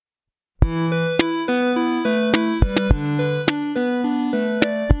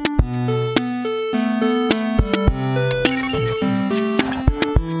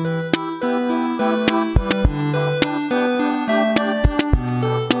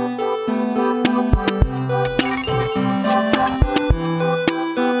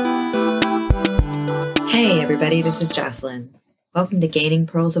everybody. This is Jocelyn. Welcome to Gaining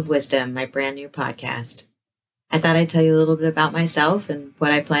Pearls of Wisdom, my brand new podcast. I thought I'd tell you a little bit about myself and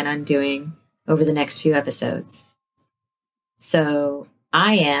what I plan on doing over the next few episodes. So,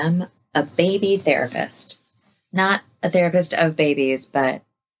 I am a baby therapist. Not a therapist of babies, but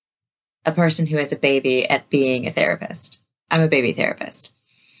a person who is a baby at being a therapist. I'm a baby therapist.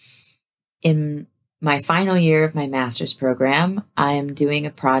 In my final year of my master's program, I am doing a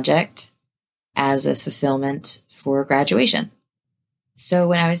project as a fulfillment for graduation. So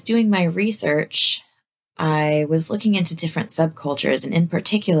when I was doing my research, I was looking into different subcultures, and in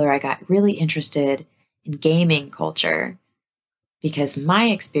particular, I got really interested in gaming culture because my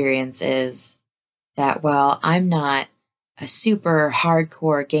experience is that while I'm not a super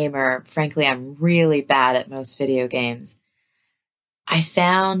hardcore gamer, frankly, I'm really bad at most video games, I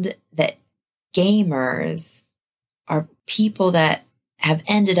found that gamers are people that have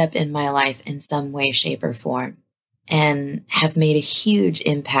ended up in my life in some way, shape, or form and have made a huge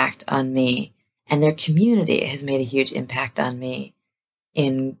impact on me. And their community has made a huge impact on me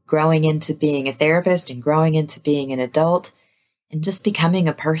in growing into being a therapist and growing into being an adult and just becoming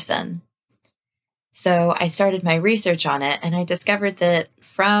a person. So I started my research on it, and I discovered that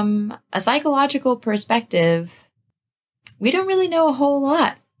from a psychological perspective, we don't really know a whole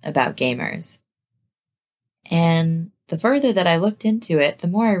lot about gamers. And the further that I looked into it, the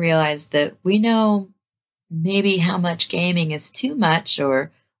more I realized that we know maybe how much gaming is too much or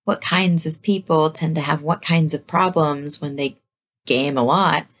what kinds of people tend to have what kinds of problems when they game a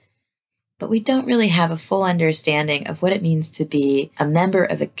lot, but we don't really have a full understanding of what it means to be a member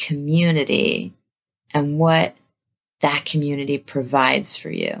of a community and what that community provides for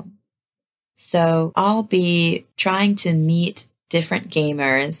you. So I'll be trying to meet different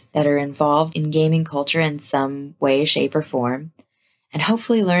gamers that are involved in gaming culture in some way, shape, or form, and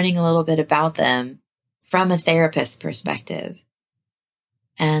hopefully learning a little bit about them from a therapist's perspective.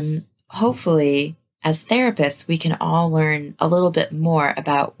 And hopefully, as therapists, we can all learn a little bit more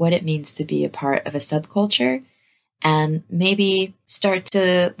about what it means to be a part of a subculture and maybe start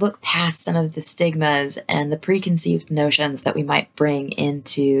to look past some of the stigmas and the preconceived notions that we might bring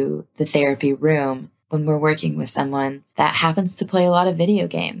into the therapy room when we're working with someone that happens to play a lot of video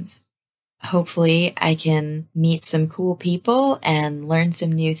games. Hopefully, I can meet some cool people and learn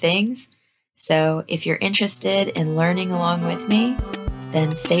some new things. So if you're interested in learning along with me,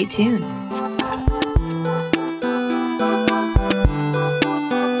 then stay tuned.